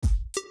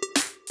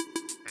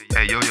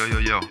Hey, yo.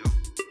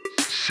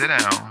 Sit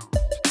down,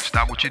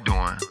 stop what you're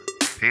doing,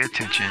 pay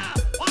attention,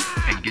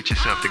 and get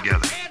yourself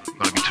together. We're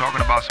going to be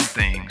talking about some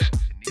things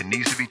that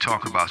needs to be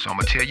talked about. So I'm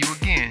going to tell you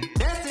again,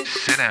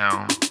 sit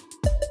down,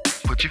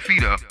 put your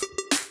feet up,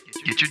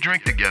 get your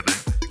drink together,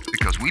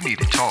 because we need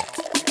to talk.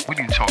 We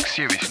need to talk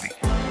seriously.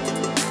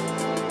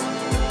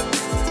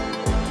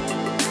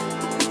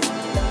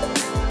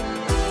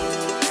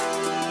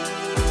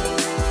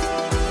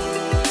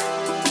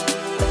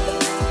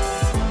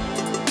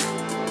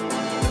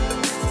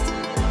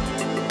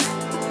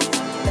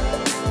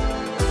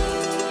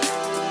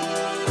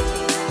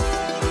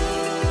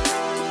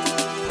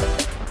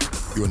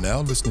 You are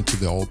now listening to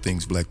the All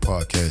Things Black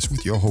podcast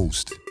with your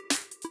host,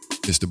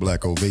 Mr.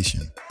 Black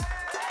Ovation.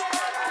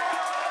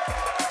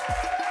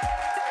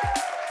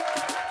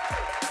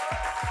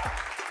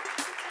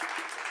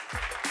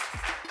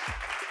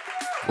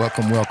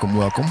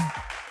 Welcome.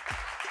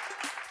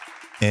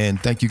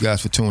 And thank you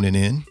guys for tuning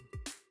in.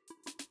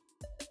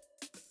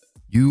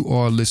 You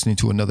are listening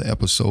to another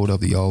episode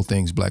of the All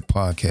Things Black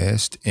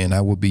podcast, and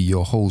I will be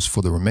your host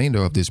for the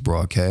remainder of this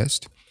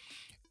broadcast.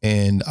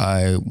 And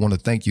I want to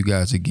thank you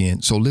guys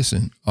again. So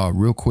listen,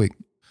 real quick,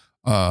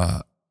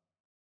 I'm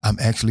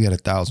actually at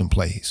 1,000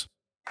 plays.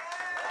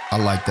 I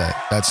like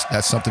that.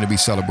 That's something to be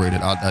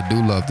celebrated. I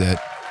do love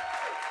that.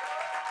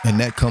 And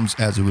that comes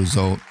as a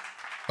result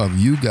of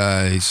you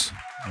guys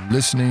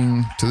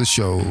listening to the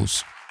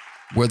shows,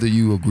 whether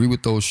you agree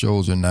with those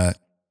shows or not.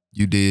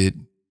 You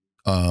did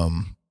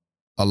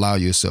allow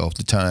yourself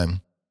the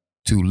time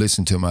to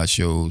listen to my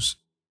shows.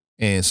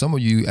 And some of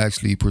you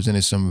actually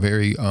presented some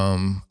very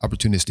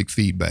opportunistic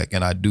feedback,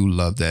 and I do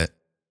love that.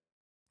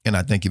 And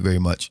I thank you very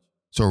much.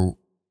 So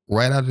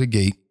right out of the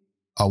gate,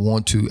 I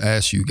want to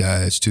ask you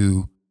guys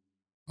to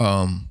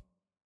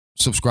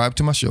subscribe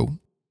to my show,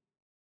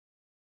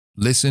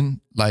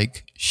 listen,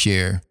 like,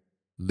 share,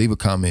 leave a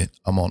comment.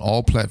 I'm on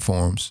all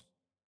platforms.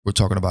 We're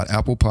talking about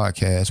Apple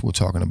Podcasts. We're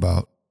talking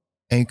about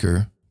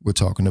Anchor. We're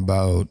talking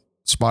about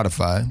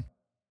Spotify.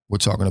 We're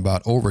talking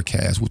about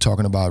Overcast. We're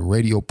talking about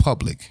Radio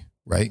Public.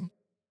 Right?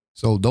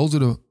 So those are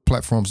the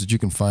platforms that you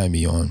can find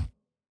me on.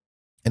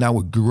 And I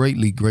would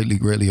greatly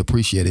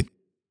appreciate it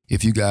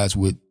if you guys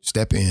would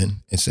step in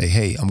and say,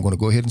 hey, I'm going to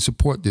go ahead and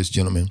support this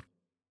gentleman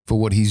for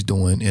what he's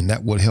doing. And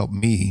that would help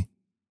me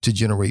to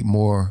generate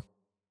more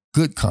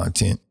good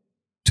content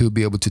to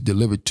be able to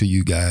deliver to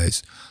you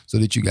guys so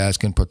that you guys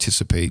can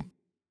participate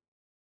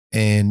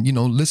and,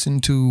 listen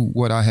to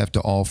what I have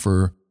to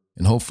offer.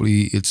 And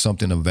hopefully it's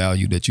something of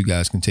value that you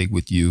guys can take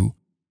with you,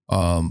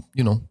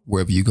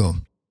 wherever you go.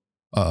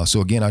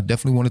 So again, I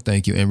definitely want to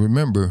thank you. And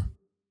remember,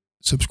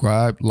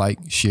 subscribe, like,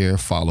 share,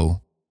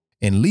 follow,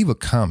 and leave a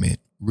comment.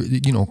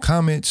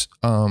 Comments,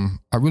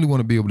 I really want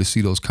to be able to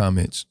see those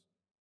comments,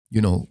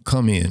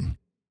 come in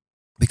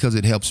because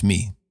it helps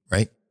me,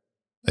 right?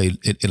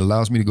 It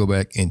allows me to go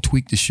back and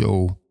tweak the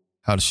show,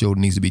 how the show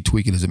needs to be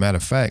tweaked. As a matter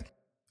of fact,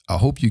 I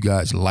hope you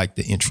guys like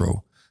the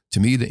intro.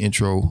 To me, the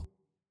intro,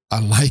 I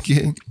like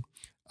it.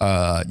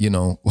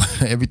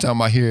 Every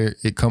time I hear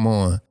it come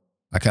on,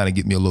 I kind of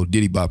get me a little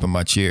diddy bop in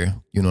my chair.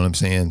 You know what I'm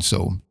saying?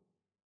 So,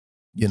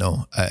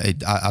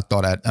 I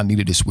thought I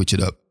needed to switch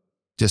it up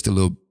just a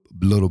little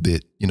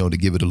bit, to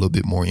give it a little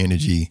bit more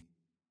energy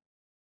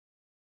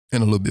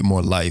and a little bit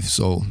more life.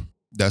 So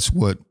that's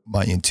what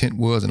my intent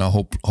was. And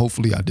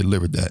hopefully I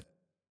delivered that.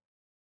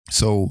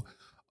 So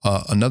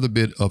another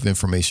bit of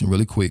information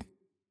really quick.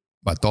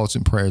 My thoughts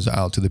and prayers are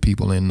out to the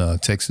people in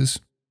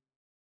Texas.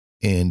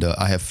 And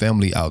I have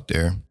family out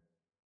there.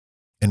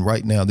 And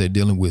right now they're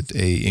dealing with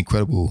a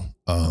incredible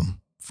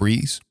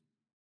freeze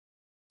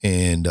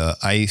and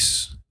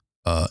ice,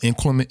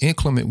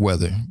 inclement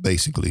weather,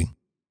 basically.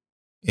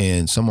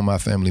 And some of my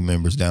family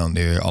members down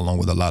there, along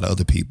with a lot of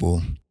other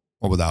people,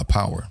 are without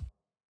power.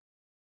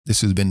 This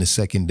has been the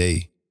second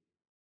day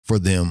for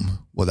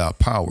them without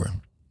power.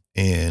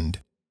 And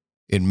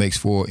it makes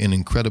for an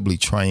incredibly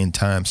trying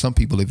time. Some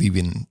people have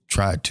even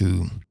tried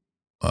to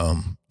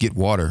get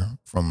water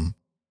from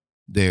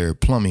their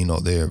plumbing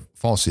or their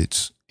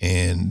faucets,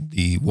 and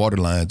the water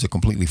lines are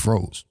completely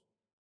froze.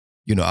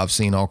 I've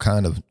seen all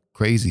kind of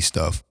crazy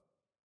stuff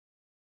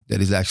that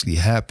has actually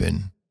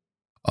happened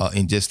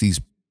in just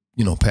these,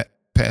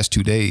 past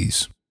 2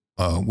 days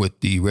with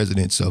the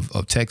residents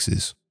of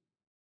Texas.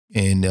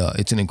 And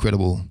it's an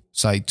incredible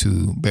sight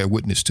to bear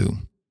witness to.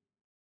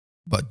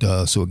 But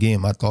so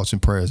again, my thoughts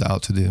and prayers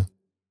out to the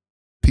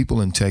people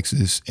in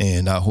Texas.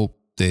 And I hope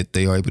that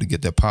they are able to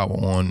get their power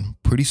on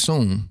pretty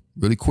soon,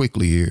 really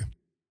quickly here,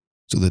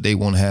 so that they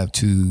won't have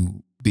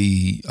to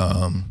be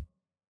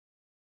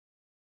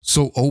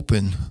so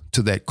open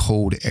to that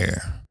cold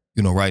air.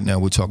 Right now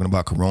we're talking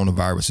about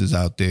coronaviruses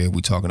out there.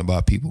 We're talking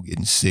about people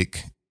getting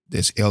sick.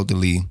 There's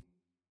elderly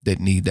that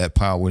need that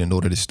power in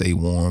order to stay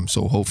warm.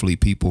 So hopefully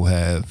people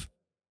have,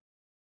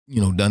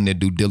 done their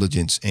due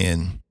diligence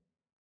and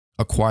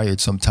acquired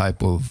some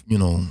type of,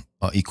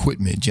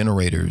 equipment,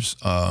 generators,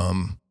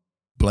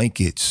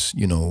 blankets,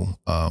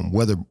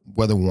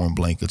 weather warm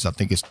blankets. I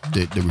think it's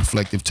the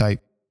reflective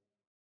type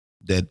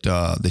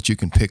that you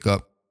can pick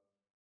up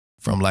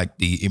from like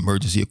the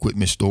emergency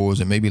equipment stores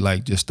and maybe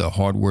like just a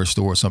hardware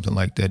store or something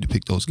like that to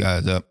pick those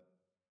guys up.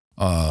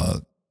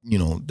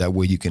 That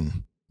way you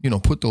can,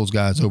 put those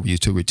guys over you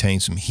to retain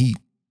some heat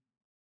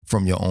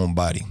from your own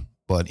body.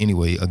 But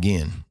anyway,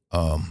 again,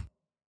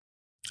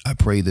 I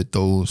pray that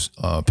those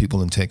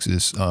people in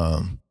Texas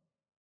are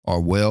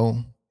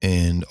well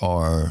and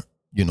are,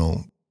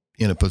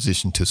 in a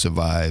position to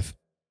survive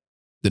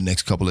the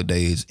next couple of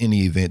days in the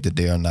event that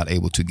they are not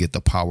able to get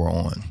the power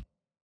on.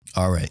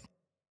 All right.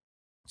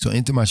 So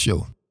into my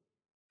show.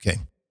 Okay.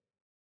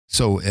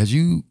 So as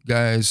you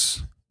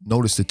guys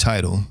notice the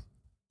title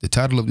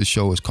of the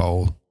show is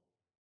called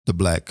The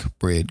Black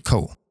Bread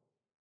Co.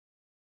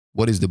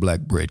 What is the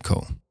Black Bread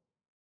Co?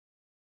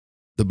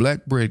 The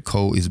Black Bread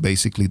Co is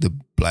basically the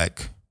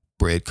Black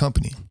Bread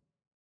Company.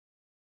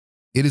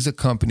 It is a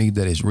company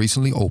that is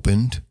recently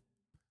opened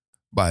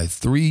by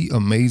 3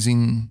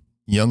 amazing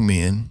young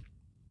men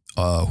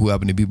who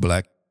happen to be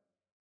Black.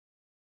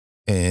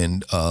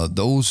 And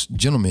those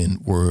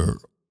gentlemen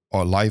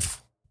are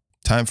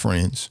lifetime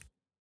friends.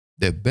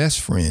 They're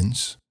best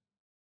friends.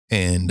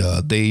 And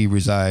they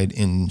reside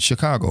in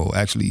Chicago.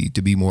 Actually,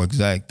 to be more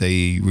exact,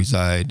 they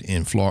reside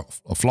in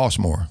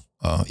Flossmoor,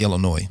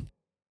 Illinois.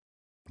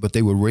 But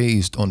they were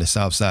raised on the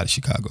south side of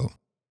Chicago.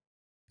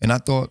 And I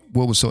thought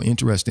what was so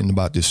interesting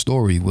about this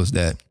story was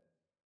that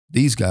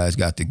these guys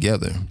got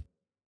together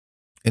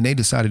and they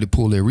decided to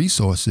pull their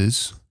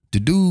resources to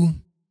do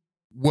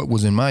what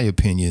was, in my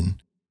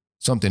opinion,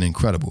 something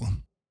incredible.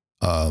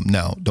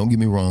 Now, don't get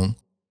me wrong.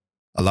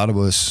 A lot of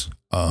us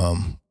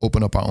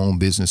open up our own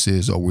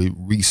businesses or we're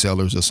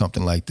resellers or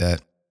something like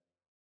that.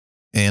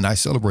 And I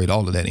celebrate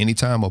all of that.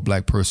 Anytime a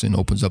Black person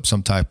opens up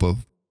some type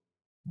of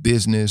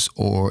business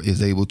or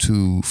is able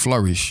to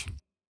flourish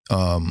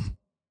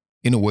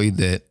in a way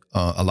that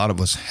a lot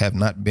of us have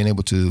not been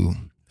able to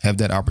have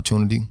that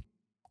opportunity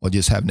or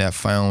just have not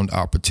found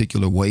our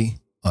particular way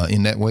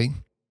in that way,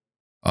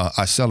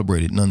 I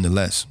celebrate it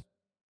nonetheless.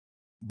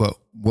 But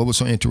what was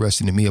so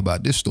interesting to me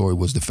about this story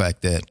was the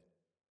fact that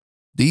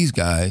these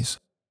guys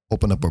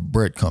opened up a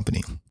bread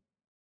company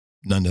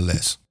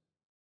nonetheless.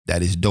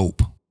 That is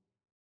dope.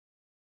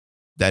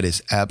 That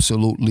is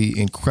absolutely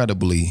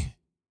incredibly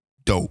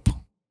dope.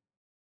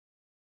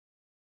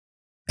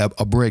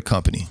 A bread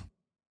company,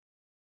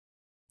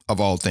 of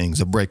all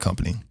things, a bread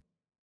company.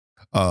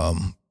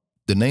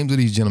 The names of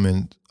these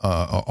gentlemen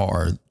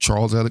are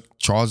Charles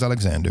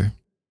Alexander,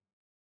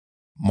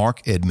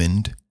 Mark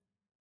Edmond,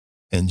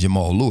 and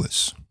Jamal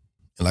Lewis.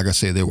 And like I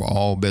said, they were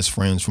all best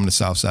friends from the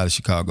south side of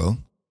Chicago.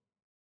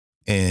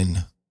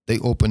 And they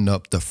opened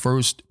up the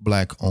first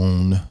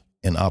Black-owned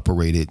and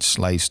operated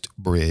sliced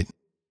bread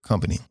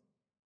company.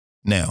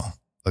 Now,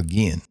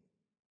 again,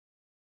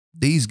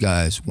 these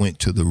guys went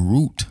to the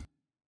root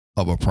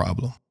of a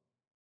problem.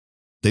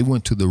 They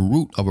went to the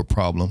root of a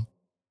problem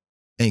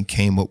and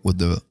came up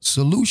with a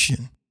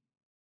solution.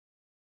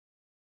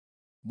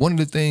 One of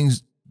the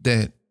things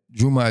that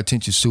drew my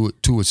attention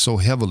to it so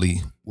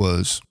heavily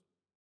was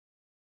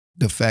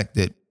the fact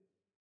that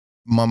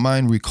my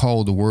mind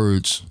recalled the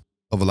words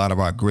of a lot of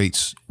our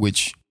greats,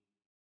 which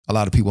a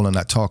lot of people are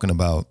not talking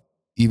about,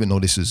 even though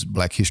this is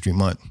Black History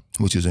Month,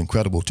 which is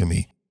incredible to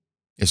me.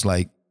 It's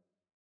like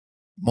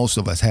most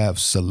of us have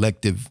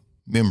selective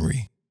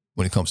memory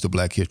when it comes to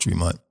Black History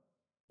Month,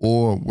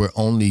 or we're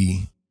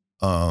only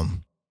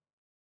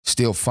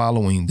still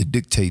following the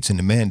dictates and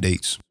the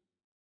mandates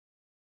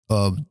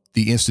of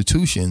the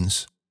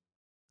institutions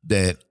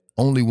that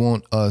only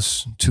want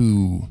us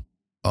to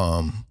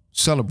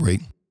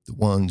celebrate the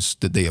ones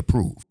that they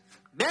approve.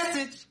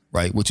 Message.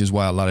 Right, which is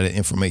why a lot of that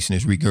information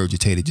is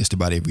regurgitated just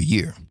about every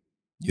year.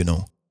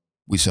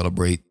 We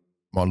celebrate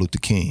Martin Luther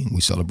King.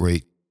 We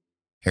celebrate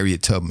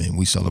Harriet Tubman.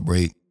 We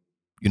celebrate,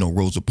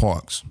 Rosa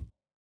Parks,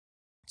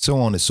 so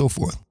on and so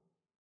forth.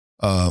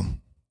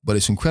 But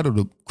it's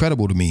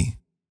incredible to me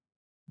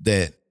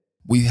that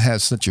we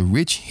have such a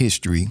rich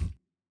history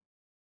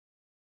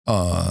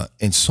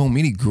and so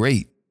many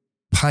great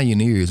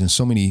pioneers and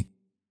so many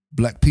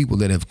Black people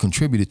that have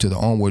contributed to the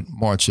onward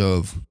march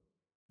of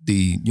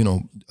the,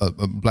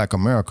 Black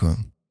America,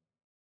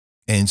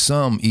 and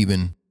some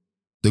even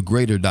the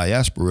greater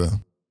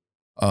diaspora,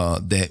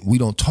 that we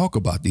don't talk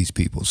about these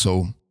people.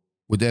 So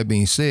with that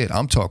being said,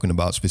 I'm talking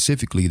about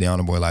specifically the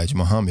Honorable Elijah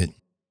Muhammad,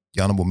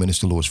 the Honorable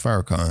Minister Louis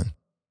Farrakhan,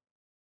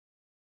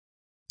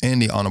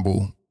 and the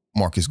Honorable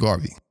Marcus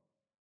Garvey.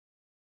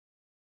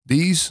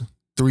 These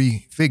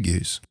 3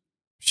 figures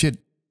should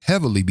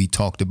heavily be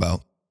talked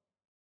about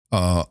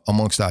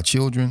amongst our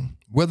children.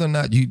 Whether or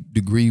not you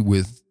agree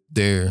with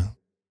their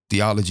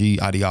theology,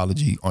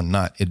 ideology or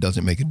not, it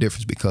doesn't make a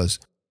difference, because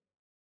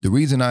the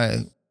reason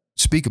I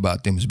speak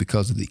about them is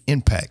because of the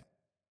impact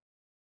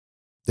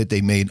that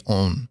they made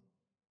on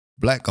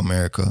Black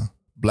America,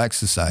 Black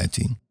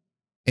society,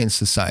 and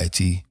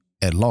society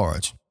at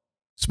large,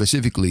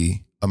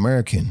 specifically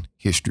American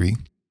history,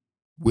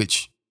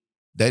 which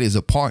that is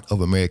a part of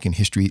American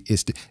history.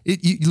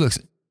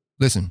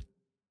 Listen,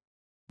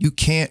 you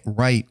can't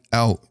write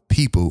out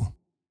people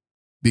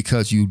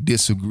because you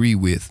disagree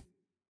with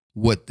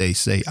what they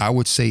say. I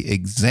would say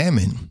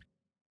examine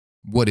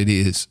what it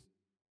is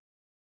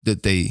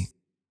that they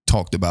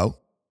talked about.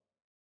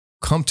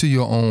 Come to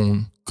your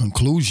own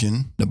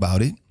conclusion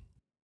about it,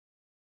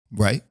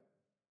 right?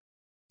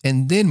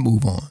 And then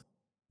move on.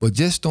 But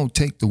just don't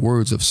take the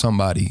words of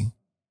somebody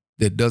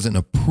that doesn't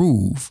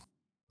approve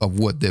of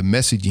what their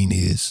messaging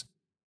is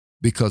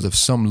because of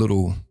some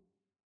little,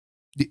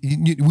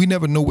 we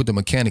never know what the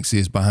mechanics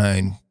is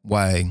behind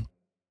why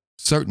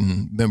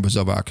certain members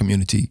of our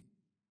community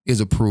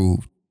is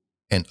approved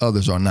and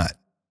others are not.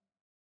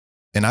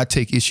 And I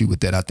take issue with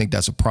that. I think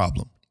that's a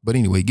problem. But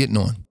anyway, getting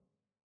on.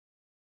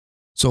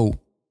 So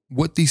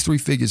what these three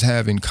figures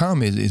have in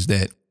common is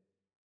that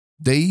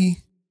they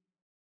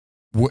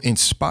were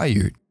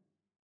inspired,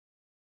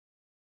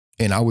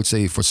 and I would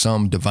say for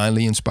some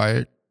divinely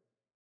inspired,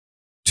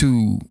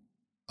 to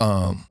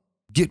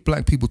get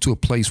Black people to a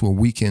place where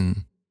we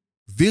can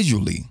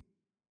visually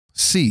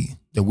see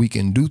that we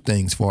can do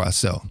things for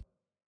ourselves.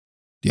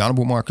 The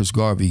Honorable Marcus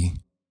Garvey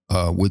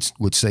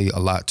would say a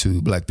lot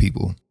to Black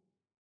people,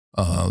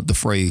 the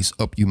phrase,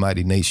 "Up you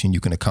mighty nation, you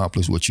can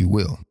accomplish what you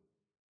will."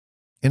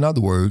 In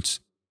other words,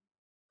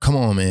 come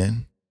on,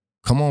 man.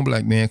 Come on,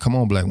 Black man. Come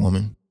on, Black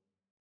woman.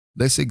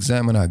 Let's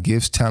examine our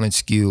gifts, talents,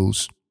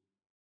 skills,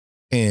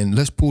 and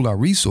let's pool our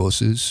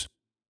resources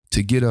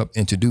to get up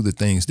and to do the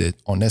things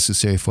that are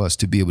necessary for us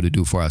to be able to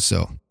do for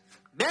ourselves.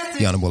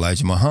 The Honorable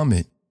Elijah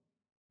Muhammad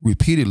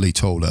repeatedly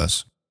told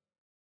us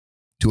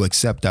to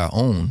accept our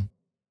own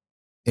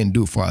and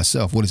do it for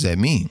ourselves. What does that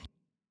mean?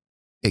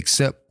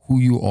 Accept who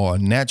you are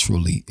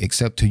naturally,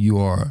 accept who you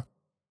are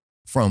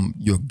from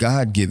your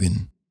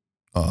God-given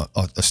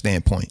a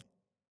standpoint,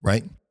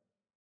 right?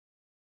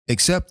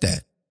 Accept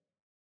that.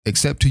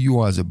 Accept who you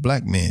are as a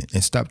Black man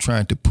and stop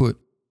trying to put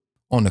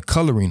on the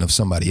coloring of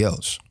somebody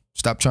else.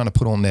 Stop trying to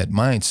put on that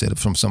mindset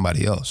from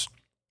somebody else.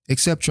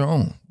 Accept your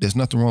own. There's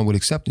nothing wrong with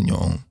accepting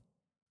your own.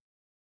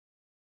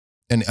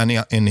 And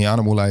the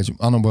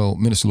Honorable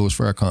Minister Louis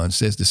Farrakhan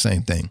says the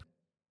same thing.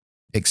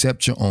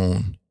 Accept your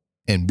own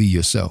and be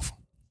yourself,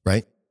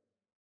 right?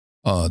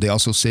 They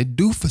also said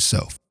do for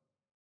self.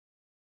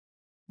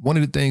 One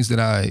of the things that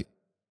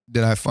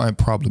I find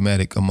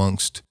problematic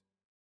amongst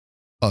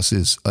us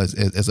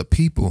as a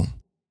people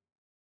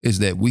is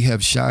that we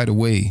have shied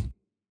away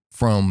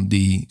from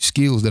the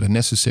skills that are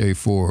necessary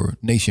for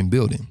nation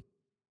building.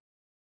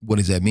 What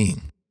does that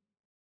mean?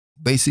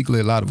 Basically,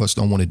 a lot of us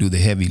don't want to do the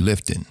heavy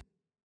lifting,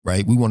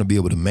 right? We want to be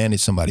able to manage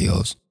somebody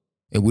else,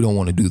 and we don't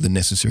want to do the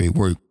necessary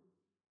work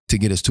to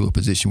get us to a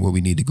position where we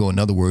need to go. In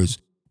other words,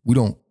 we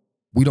no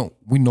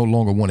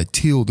longer want to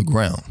till the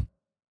ground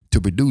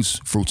to produce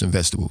fruits and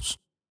vegetables,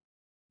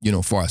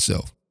 for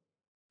ourselves.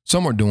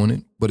 Some are doing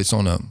it, but it's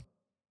not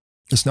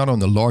on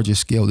the larger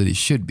scale that it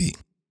should be,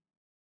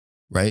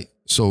 right?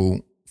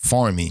 So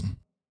farming,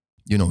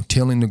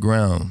 tilling the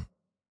ground.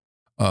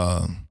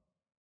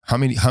 How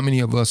many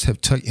of us have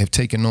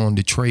taken on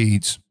the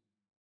trades,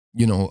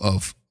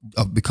 of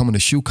becoming a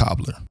shoe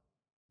cobbler,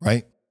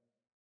 right?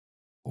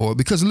 Or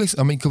because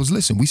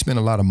listen, we spend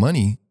a lot of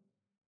money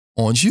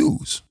on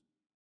shoes.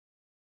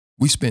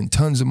 We spend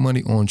tons of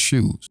money on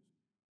shoes,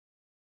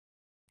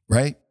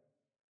 right?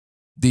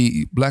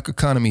 The Black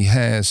economy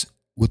has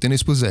within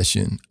its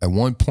possession a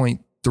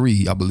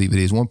 1.3, I believe it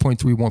is, 1.3,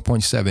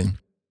 1.7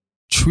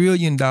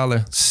 trillion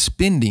dollar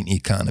spending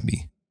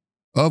economy,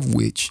 of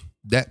which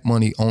that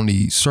money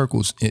only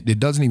circles, it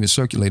doesn't even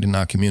circulate in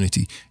our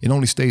community. It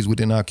only stays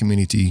within our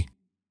community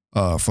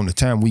from the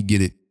time we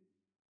get it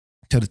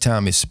to the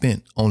time it's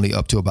spent, only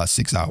up to about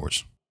 6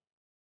 hours.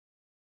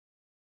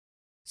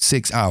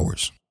 6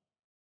 hours.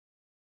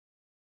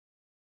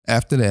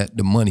 After that,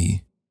 the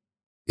money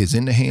is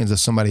in the hands of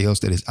somebody else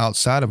that is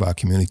outside of our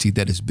community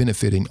that is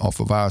benefiting off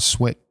of our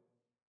sweat,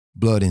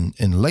 blood,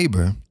 and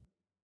labor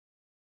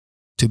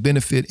to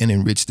benefit and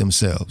enrich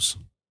themselves.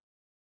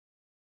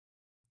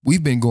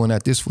 We've been going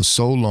at this for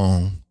so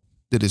long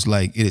that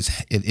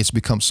it's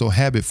become so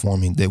habit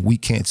forming that we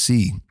can't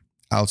see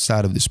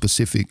outside of a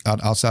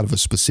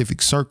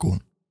specific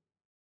circle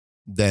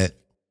that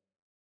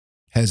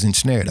has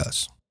ensnared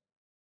us,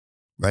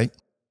 right?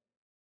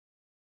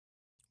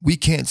 We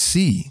can't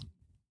see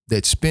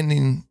that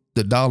spending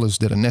the dollars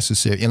that are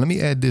necessary. And let me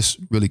add this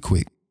really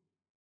quick.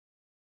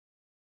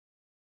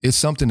 It's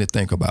something to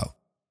think about.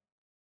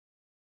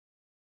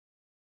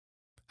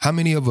 How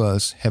many of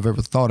us have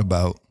ever thought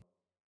about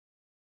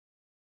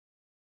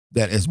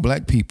that as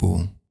Black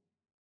people,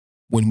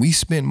 when we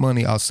spend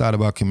money outside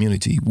of our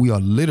community, we are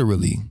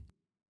literally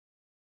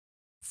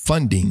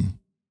funding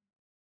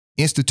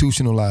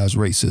institutionalized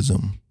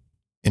racism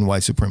and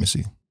white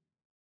supremacy?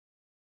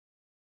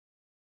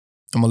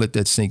 I'm going to let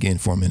that sink in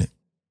for a minute.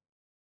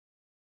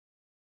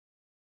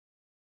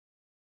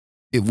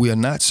 If we are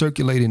not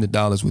circulating the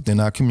dollars within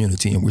our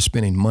community and we're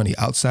spending money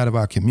outside of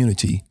our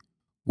community,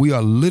 we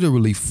are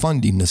literally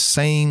funding the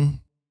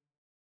same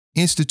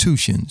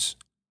institutions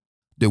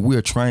that we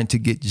are trying to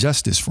get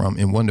justice from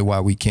and wonder why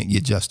we can't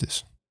get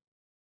justice.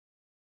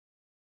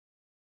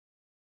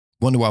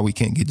 Wonder why we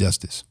can't get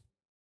justice.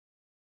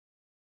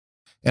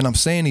 And I'm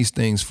saying these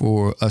things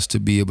for us to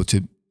be able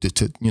to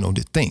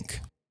to think.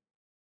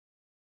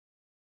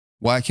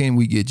 Why can't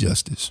we get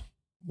justice?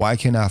 Why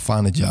can't I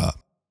find a job?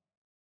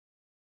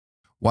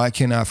 Why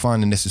can't I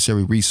find the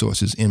necessary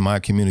resources in my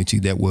community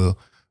that will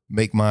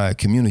make my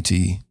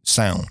community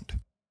sound?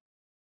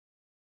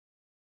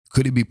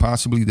 Could it be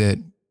possibly that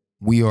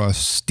we are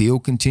still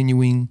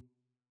continuing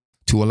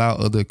to allow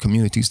other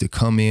communities to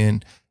come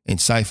in and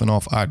siphon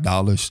off our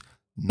dollars,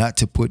 not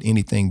to put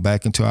anything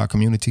back into our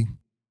community?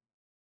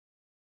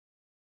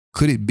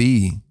 Could it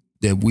be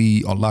that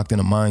we are locked in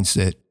a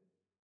mindset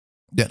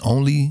that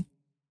only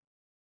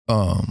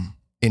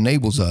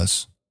enables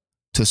us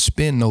to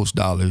spend those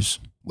dollars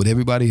with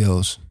everybody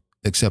else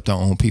except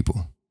our own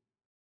people?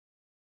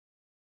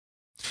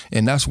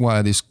 And that's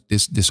why this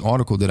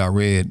article that I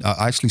read,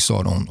 I actually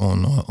saw it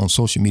on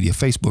social media,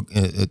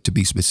 Facebook, to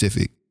be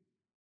specific.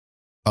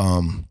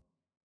 When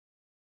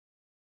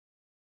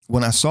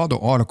I saw the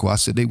article, I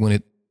said they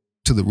went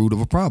to the root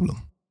of a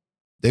problem.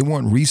 They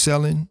weren't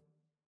reselling.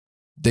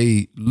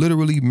 They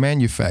literally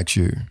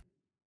manufacture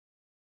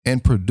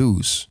and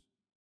produce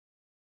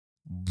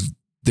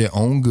their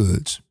own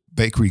goods,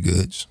 bakery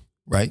goods,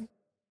 right?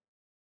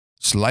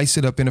 Slice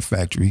it up in a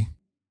factory,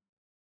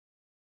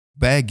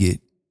 bag it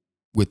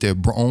with their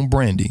own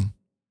branding,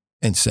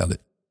 and sell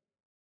it.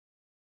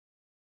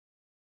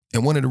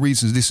 And one of the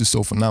reasons this is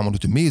so phenomenal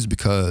to me is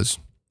because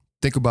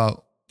think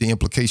about the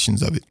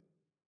implications of it.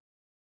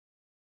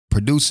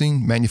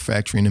 Producing,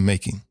 manufacturing, and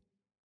making.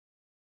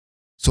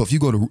 So if you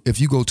go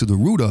to the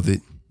root of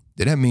it,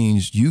 then that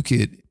means you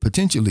could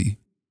potentially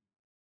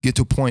get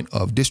to a point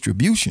of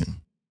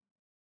distribution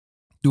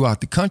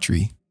throughout the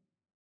country,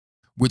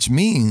 which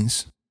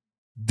means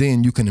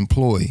then you can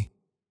employ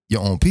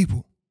your own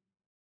people.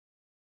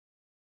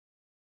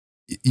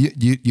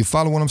 You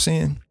follow what I'm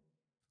saying?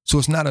 So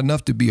it's not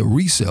enough to be a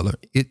reseller.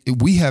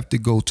 We have to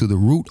go to the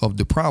root of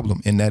the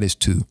problem, and that is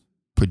to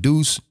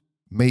produce,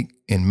 make,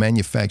 and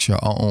manufacture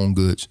our own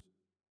goods.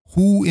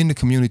 Who in the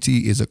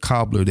community is a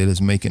cobbler that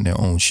is making their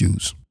own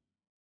shoes?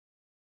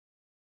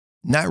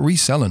 Not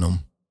reselling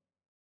them,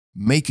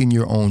 making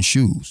your own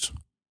shoes.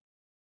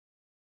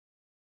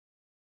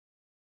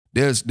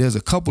 There's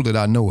a couple that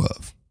I know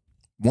of.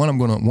 One I'm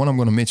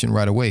gonna mention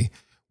right away,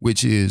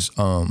 which is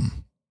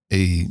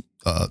a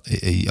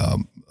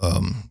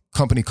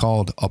company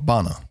called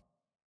Abana.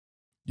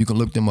 You can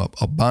look them up,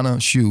 Abana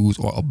Shoes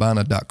or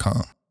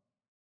Abana.com.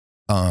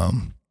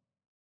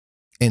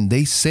 And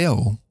they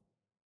sell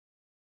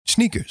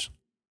sneakers.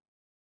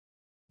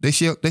 They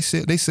sell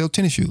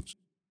tennis shoes.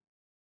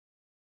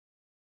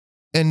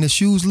 And the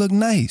shoes look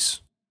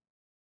nice.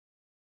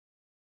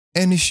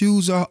 And the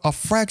shoes are a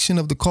fraction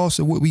of the cost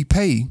of what we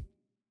pay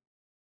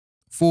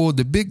for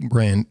the big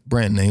brand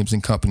names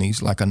and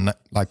companies like a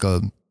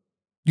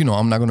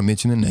I'm not going to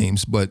mention the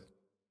names, but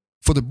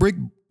for the big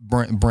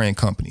brand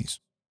companies.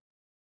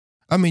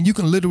 I mean, you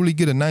can literally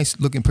get a nice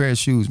looking pair of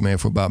shoes, man,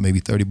 for about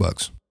maybe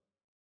 $30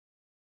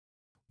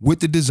 with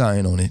the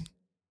design on it.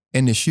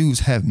 And the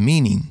shoes have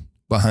meaning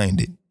behind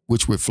it,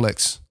 which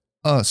reflects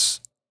us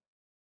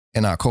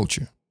and our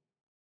culture.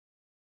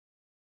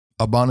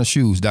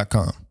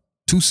 AbanaShoes.com.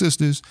 Two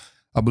sisters.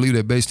 I believe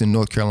they're based in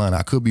North Carolina.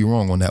 I could be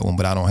wrong on that one,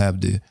 but I don't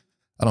have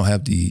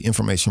the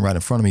information right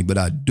in front of me, but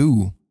I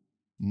do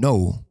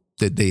know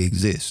that they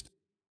exist.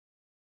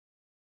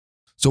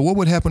 So what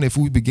would happen if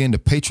we begin to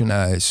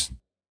patronize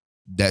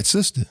that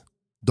sister?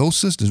 Those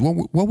sisters,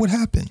 what would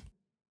happen?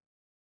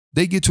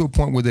 They get to a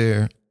point where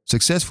they're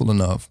successful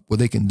enough where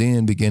they can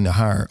then begin to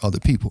hire other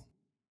people.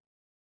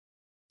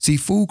 See,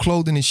 food,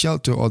 clothing, and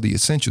shelter are the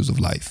essentials of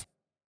life,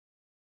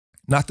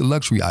 not the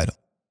luxury item.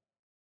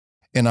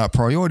 And our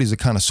priorities are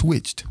kind of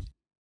switched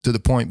to the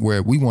point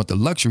where we want the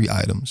luxury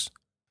items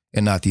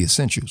and not the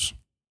essentials.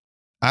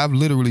 I've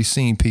literally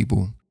seen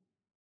people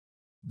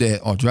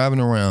that are driving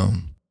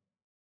around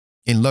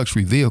in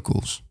luxury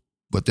vehicles,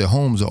 but their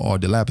homes are all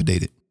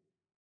dilapidated,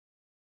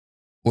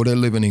 or they're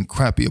living in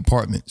crappy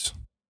apartments,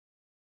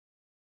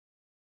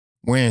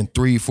 wearing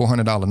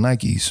 $300-400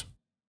 Nikes,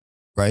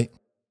 right?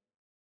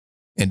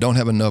 And don't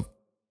have enough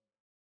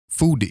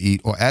food to eat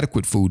or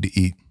adequate food to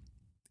eat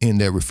in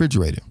their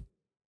refrigerator.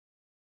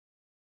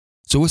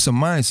 So it's a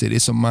mindset,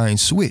 it's a mind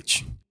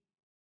switch.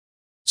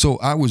 So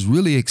I was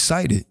really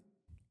excited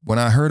when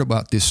I heard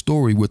about this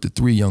story with the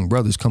three young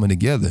brothers coming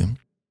together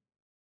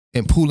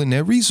and pooling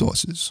their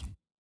resources.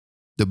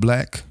 The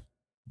Black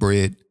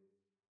Bread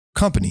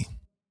Company.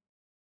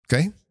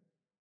 Okay?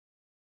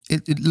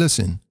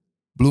 Listen,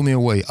 blew me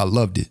away. I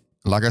loved it.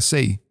 Like I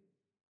say,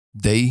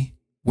 they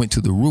went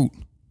to the root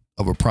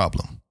of a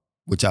problem,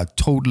 which I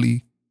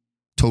totally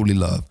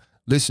love.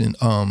 Listen,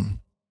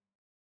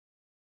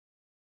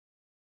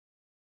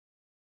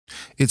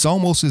 it's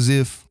almost as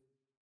if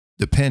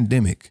the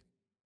pandemic,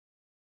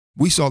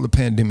 we saw the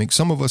pandemic,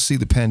 some of us see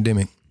the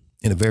pandemic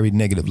in a very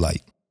negative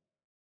light.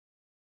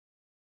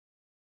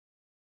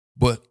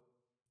 But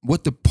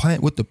what the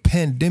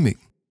pandemic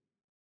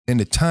and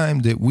the time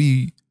that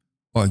we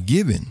are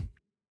given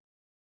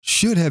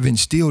should have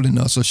instilled in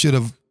us, or should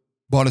have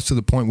brought us to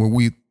the point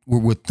where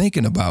we're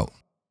thinking about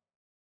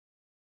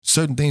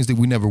certain things that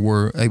we never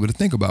were able to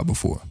think about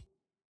before.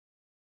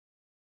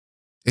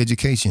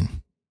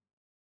 Education,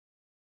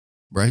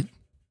 right?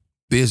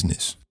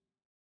 Business,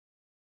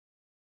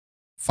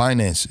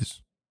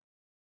 finances,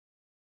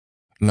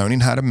 learning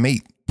how to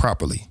mate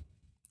properly,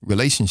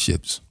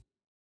 relationships.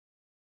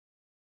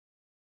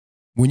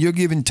 When you're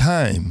given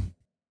time,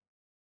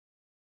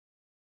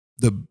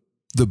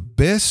 the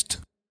best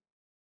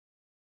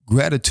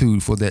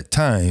gratitude for that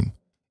time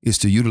is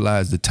to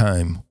utilize the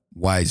time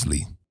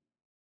wisely.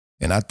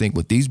 And I think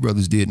what these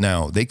brothers did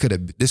now,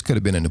 this could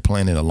have been in the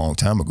planning a long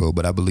time ago,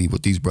 but I believe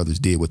what these brothers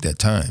did with that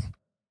time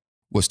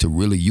was to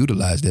really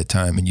utilize that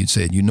time. And you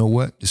said, you know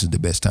what? This is the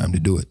best time to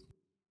do it.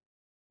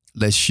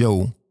 Let's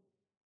show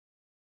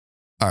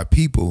our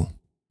people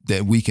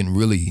that we can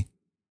really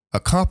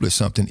accomplish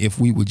something if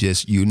we would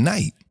just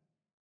unite.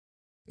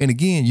 And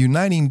again,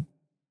 uniting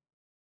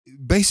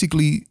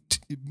basically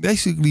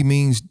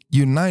means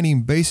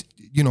uniting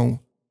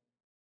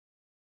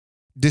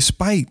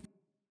despite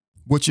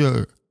what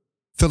your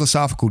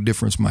philosophical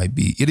difference might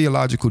be,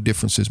 ideological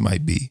differences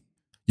might be,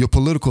 your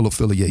political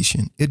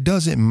affiliation. It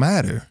doesn't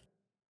matter.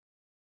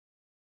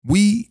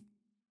 We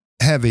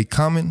have a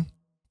common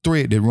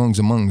thread that runs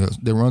among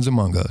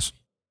us.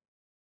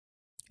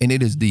 And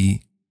it is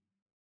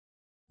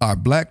our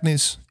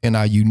blackness and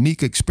our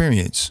unique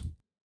experience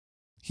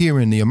here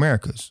in the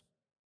Americas.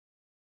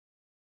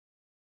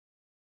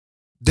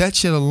 That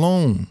should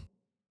alone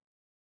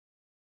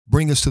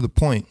bring us to the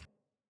point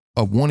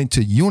of wanting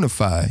to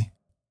unify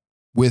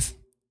with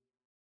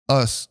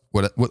us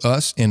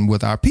and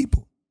with our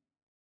people.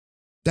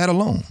 That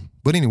alone.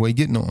 But anyway,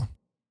 getting on.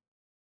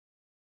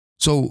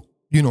 So,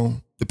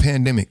 the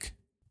pandemic,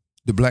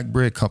 the Black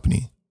Bread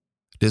Company,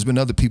 there's been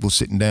other people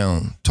sitting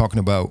down talking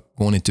about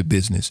going into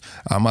business.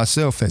 I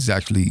myself has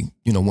actually,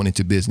 went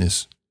into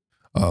business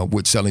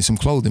with selling some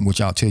clothing,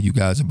 which I'll tell you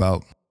guys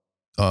about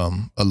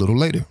a little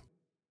later.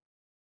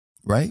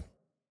 Right?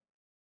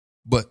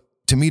 But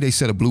to me, they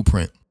set a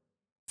blueprint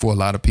for a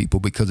lot of people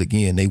because,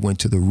 again, they went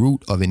to the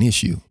root of an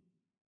issue.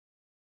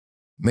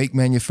 Make,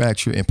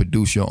 manufacture, and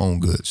produce your own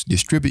goods.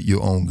 Distribute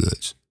your own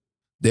goods.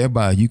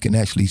 Thereby, you can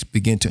actually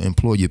begin to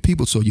employ your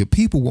people so your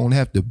people won't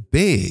have to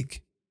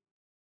beg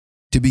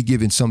to be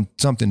given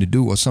something to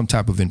do or some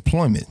type of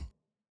employment.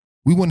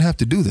 We wouldn't have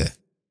to do that.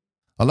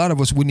 A lot of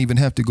us wouldn't even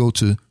have to go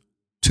to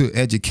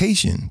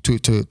education,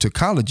 to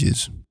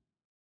colleges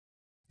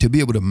to be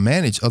able to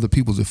manage other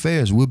people's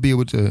affairs. We'll be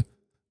able to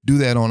do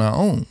that on our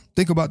own.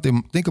 Think about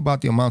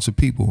the amounts of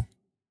people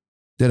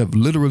that have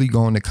literally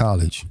gone to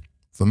college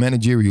for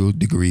managerial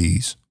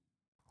degrees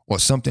or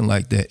something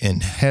like that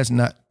and has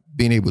not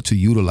been able to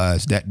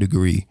utilize that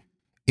degree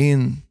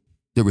in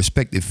the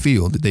respective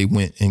field that they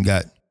went and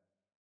got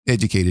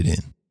educated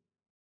in.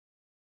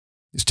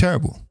 It's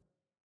terrible.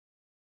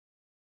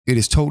 It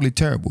is totally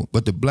terrible.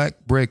 But the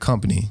Black Bread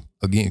Company,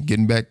 again,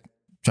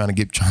 trying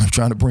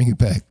to bring it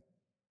back.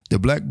 The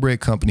Black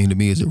Bread Company to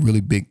me is a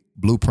really big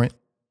blueprint.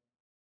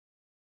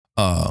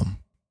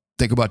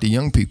 Think about the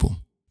young people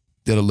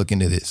that are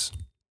looking at this,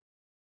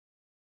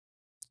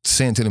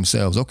 saying to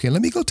themselves, okay,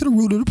 let me go to the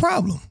root of the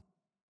problem.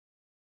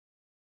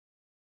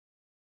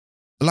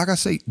 Like I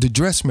say, the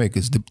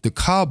dressmakers, the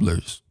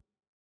cobblers,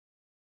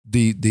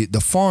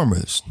 the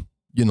farmers,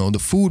 the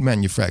food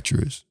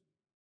manufacturers.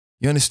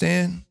 You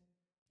understand?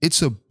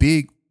 It's a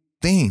big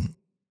thing.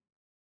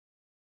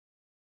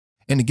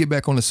 And to get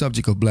back on the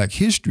subject of Black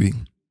history,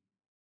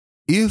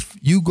 if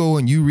you go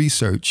and you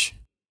research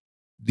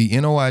the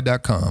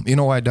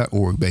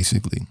NOI.org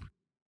basically,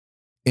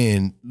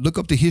 and look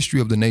up the history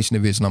of the Nation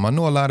of Islam, I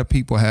know a lot of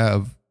people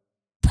have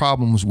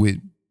problems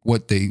with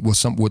what they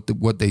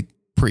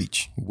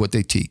preach, what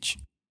they teach.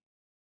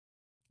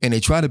 And they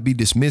try to be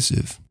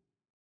dismissive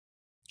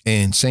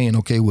and saying,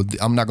 okay, well,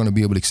 I'm not going to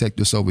be able to accept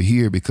this over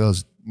here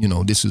because,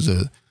 this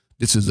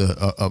is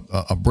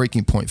a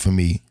breaking point for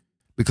me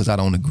because I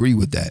don't agree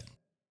with that.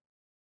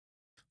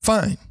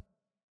 Fine.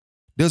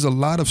 There's a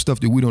lot of stuff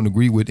that we don't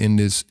agree with in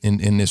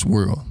this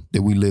world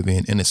that we live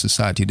in the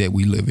society that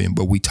we live in,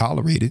 but we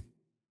tolerate it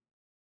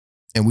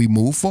and we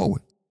move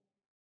forward.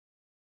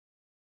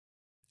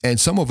 And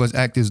some of us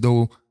act as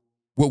though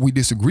what we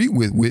disagree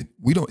with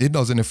it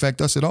doesn't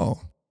affect us at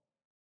all.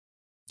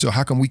 So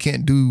how come we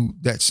can't do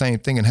that same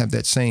thing and have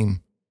that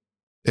same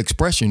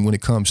expression when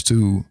it comes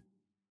to,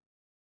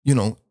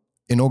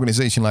 an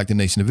organization like the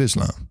Nation of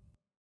Islam?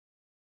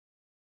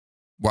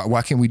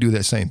 Why can't we do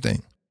that same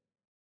thing?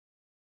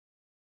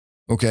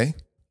 Okay.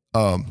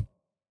 But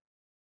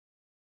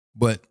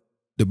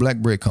the Black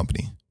Bread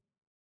Company,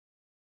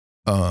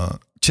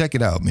 check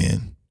it out,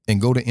 man, and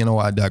go to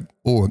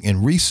NOI.org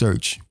and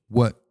research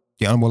what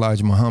the Honorable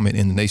Elijah Muhammad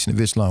and the Nation of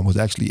Islam was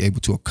actually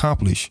able to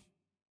accomplish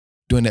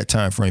during that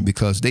time frame,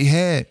 because they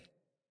had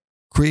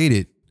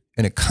created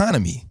an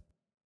economy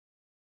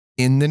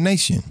in the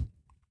nation: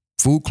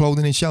 food,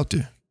 clothing, and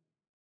shelter,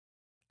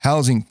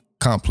 housing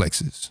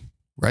complexes,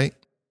 right?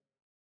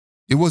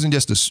 It wasn't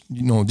just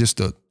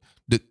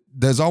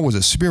there's always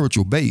a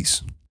spiritual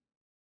base,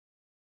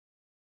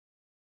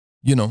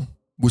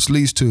 which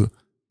leads to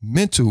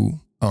mental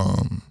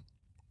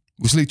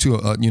which lead to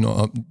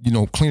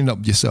cleaning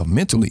up yourself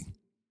mentally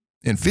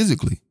and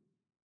physically.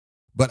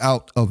 But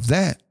out of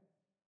that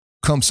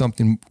comes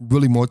something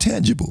really more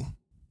tangible,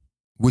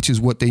 which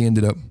is what they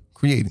ended up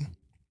creating: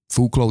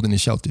 food, clothing, and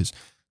shelters,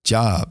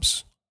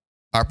 jobs,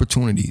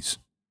 opportunities,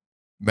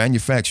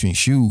 manufacturing,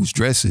 shoes,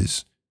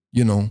 dresses,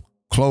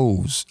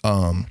 clothes,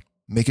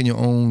 making your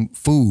own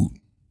food,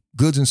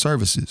 goods and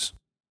services,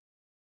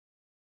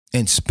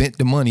 and spent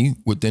the money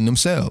within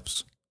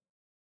themselves.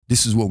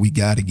 This is what we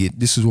got to get.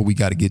 This is what we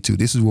got to get to.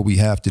 This is what we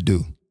have to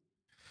do.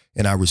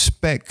 And I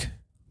respect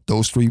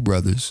those three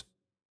brothers,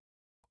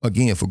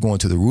 again, for going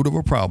to the root of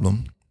a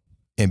problem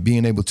and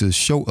being able to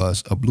show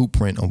us a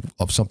blueprint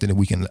of something that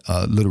we can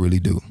literally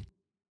do.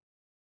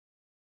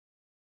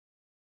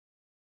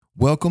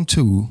 Welcome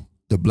to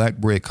the Black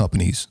Bread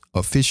Company's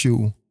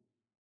official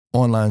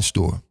online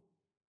store.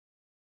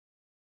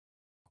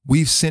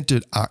 We've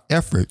centered our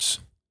efforts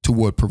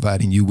toward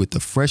providing you with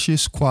the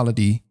freshest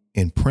quality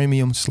and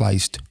premium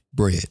sliced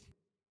bread.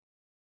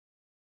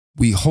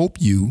 We hope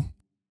you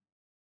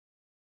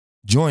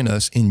join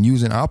us in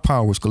using our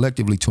powers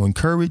collectively to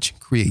encourage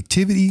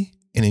creativity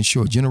and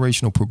ensure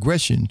generational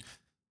progression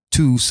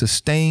to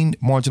sustain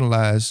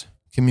marginalized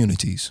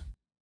communities.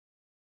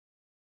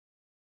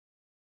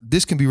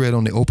 This can be read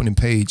on the opening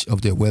page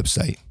of their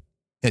website,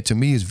 and to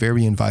me is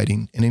very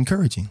inviting and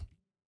encouraging.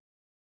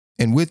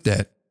 And with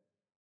that,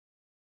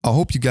 I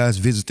hope you guys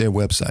visit their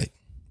website.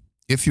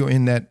 If you're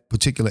in that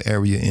particular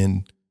area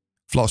in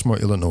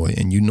Flossmoor, Illinois,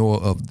 and you know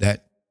of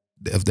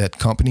that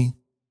company,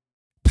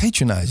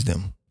 patronize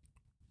them.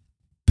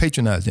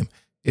 Patronize them.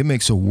 It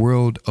makes a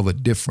world of a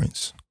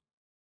difference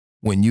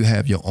when you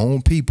have your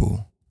own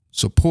people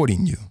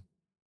supporting you,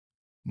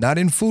 not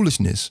in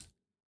foolishness,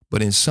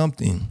 but in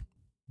something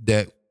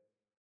that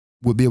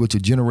will be able to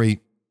generate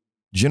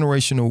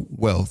generational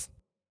wealth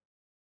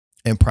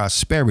and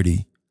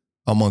prosperity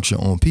amongst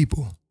your own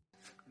people.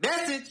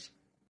 Message.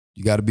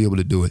 You got to be able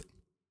to do it.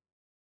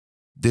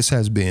 This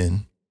has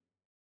been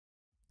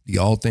the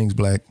All Things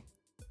Black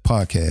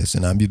podcast,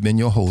 and I've been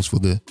your host for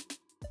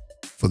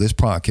this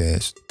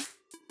podcast.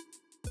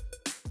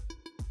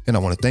 And I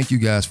want to thank you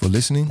guys for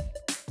listening,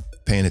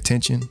 paying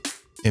attention,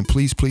 and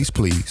please, please,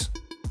 please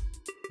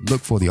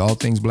look for the All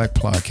Things Black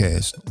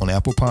podcast on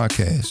Apple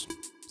Podcasts,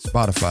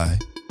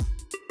 Spotify,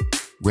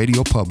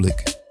 Radio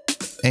Public,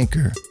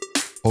 Anchor,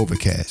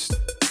 Overcast.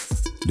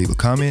 Leave a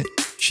comment,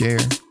 share,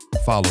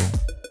 follow,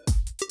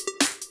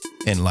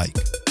 and like.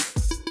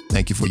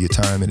 Thank you for your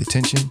time and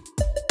attention.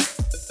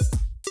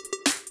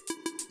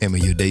 And may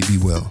your day be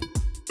well.